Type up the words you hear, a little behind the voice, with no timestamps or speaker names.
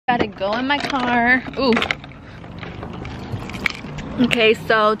Gotta go in my car. Ooh. Okay,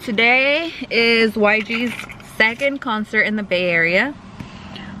 so today is YG's second concert in the Bay Area.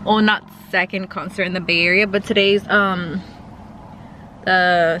 Well, not second concert in the Bay Area, but today's the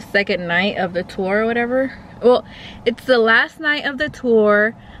second night of the tour or whatever. Well, it's the last night of the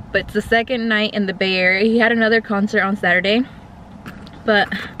tour, but it's the second night in the Bay Area. He had another concert on Saturday, but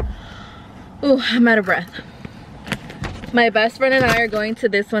ooh, I'm out of breath. My best friend and I are going to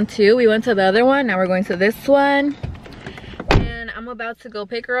this one too. We went to the other one, now we're going to this one. And I'm about to go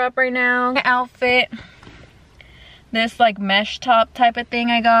pick her up right now. My outfit, this like mesh top type of thing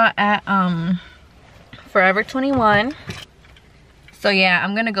I got at Forever 21. So yeah,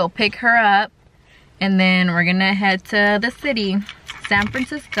 I'm gonna go pick her up and then we're gonna head to the city, San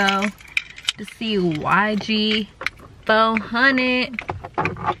Francisco, to see YG 400.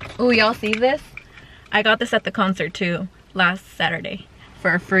 Oh, y'all see this? I got this at the concert too, last Saturday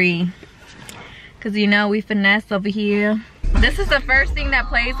for free. Cause you know, we finesse over here. This is the first thing that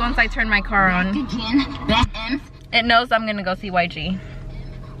plays once I turn my car on. It knows I'm gonna go see YG.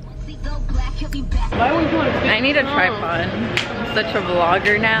 I need a tripod. I'm such a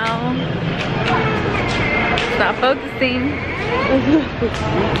vlogger now. It's not focusing.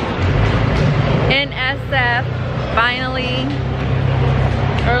 In SF, finally.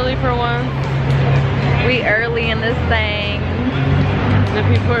 Early for once. We early in this thing. The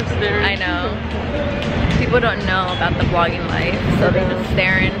people are staring. I know. People don't know about the vlogging life, so they're just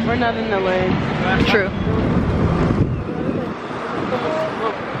staring. We're not in LA. True.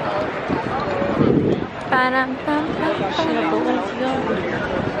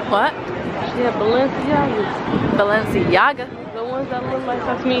 What? She had Balenciagas. Balenciaga. The ones that look like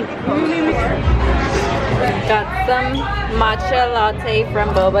that's me. Got some matcha latte from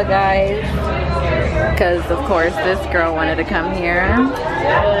Boba, guys. Because, of course, this girl wanted to come here.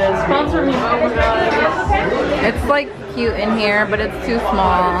 Sponsor me, Boba, guys. It's like cute in here, but it's too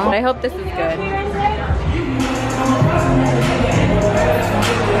small. I hope this is good.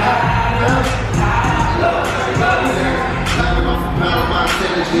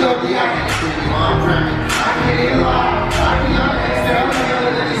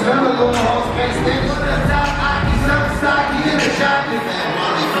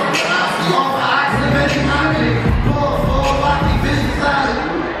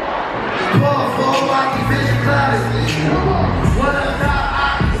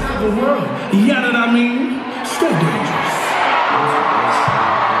 You know what I mean? Stay dangerous.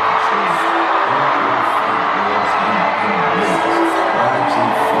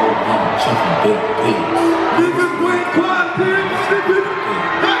 Niggas went quiet,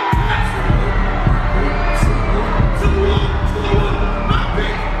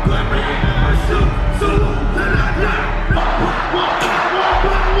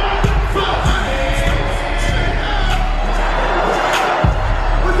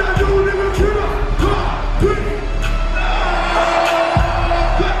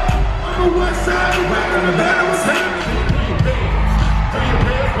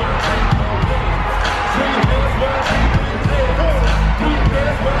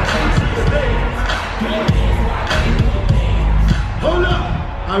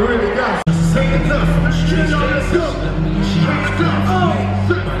 I really got to say enough. Let's go.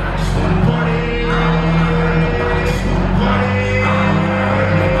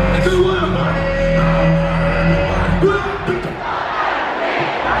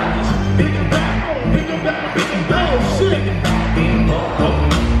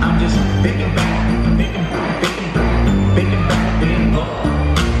 I'm just thinking back.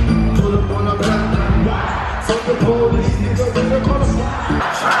 Pull up on a black. Fuck the police, nigga. They're gonna fly.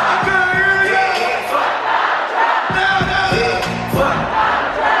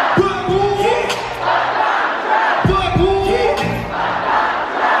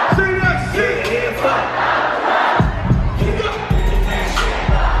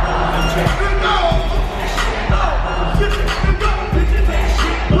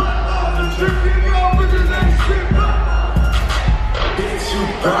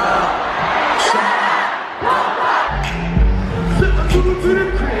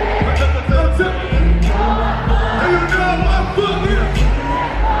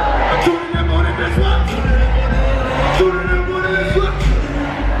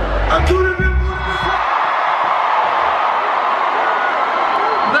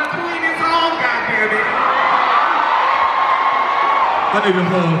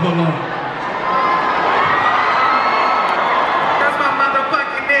 Hold on. That's my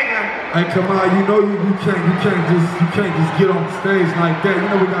motherfucking nigga. Hey, Kamaiyah, you know you can't just get on stage like that. You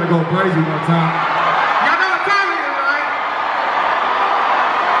know we gotta go crazy one time. Y'all know what time it is, right?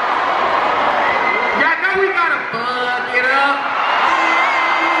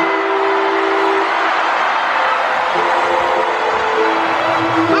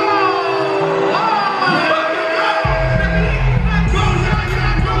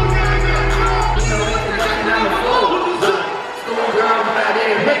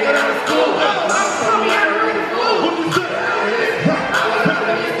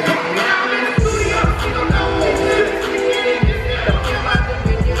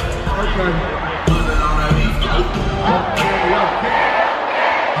 okay.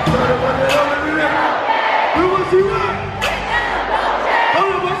 Who was he want?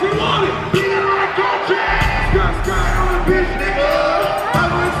 Hold on, what's he wanted? Being on the country. Sky on the bitch, nigga. I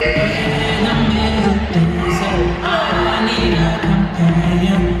was here. I need a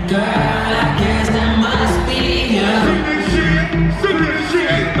companion, girl. I guess that must be you. Sing this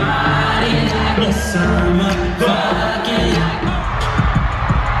shit. Body like the summer, fucking like.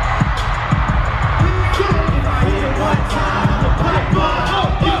 If I hit it one time, I'm a piper.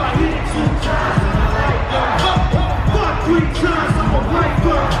 If I hit it 2 times, I'm a lifer. Fuck 3 times, I'm a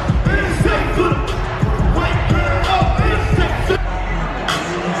wiper. It's safe for the white girl. It's safe for.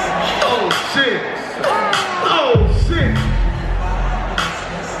 Oh shit. Oh shit.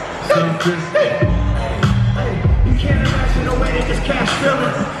 You can't imagine the way that this cash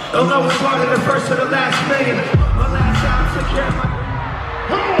feeling. Don't know what's part of the first or the last million. My last time took care of my.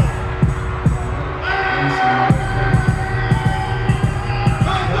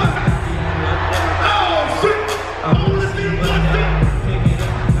 Oh shit! Only thing one thing.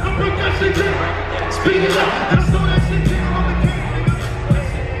 I break that shit down. Speed it up. Let's throw that shit down on the king.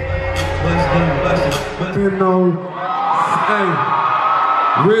 You know, hey,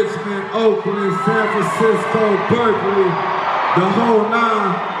 Richmond, Oakland, San Francisco, Berkeley, the whole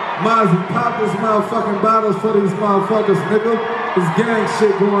 9. Mozzy, pop this motherfucking bottles for these motherfuckers, nigga. This gang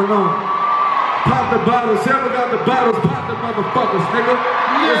shit going on. Pop the bottles, whoever got the bottles, pop the motherfuckers, nigga.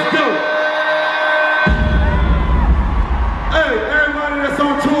 Let's go. Hey, everybody that's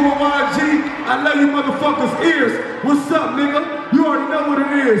on tour with YG, I love you motherfuckers' ears. What's up, nigga? You already know what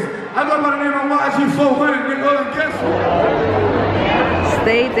it is. I go by the name of YG 400, nigga, and guess what?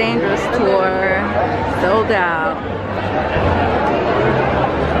 Stay Dangerous tour sold out.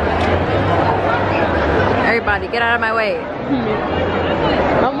 Everybody get out of my way.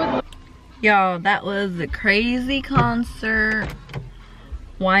 Y'all, that was a crazy concert.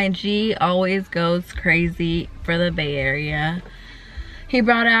 YG always goes crazy for the Bay Area. He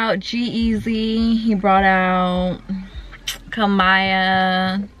brought out G-Eazy, he brought out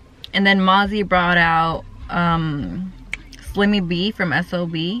Kamaiyah, and then Mozzy brought out Slimmy B from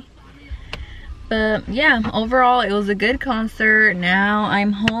SOB. But yeah, overall it was a good concert. Now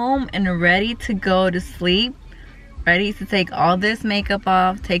I'm home and ready to go to sleep. Ready to take all this makeup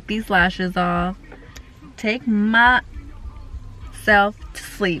off, take these lashes off, take myself to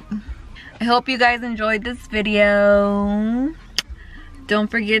sleep. I hope you guys enjoyed this video.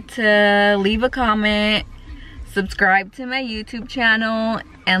 Don't forget to leave a comment, subscribe to my YouTube channel,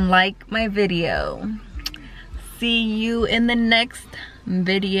 and like my video. See you in the next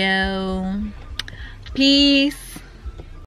video. Peace.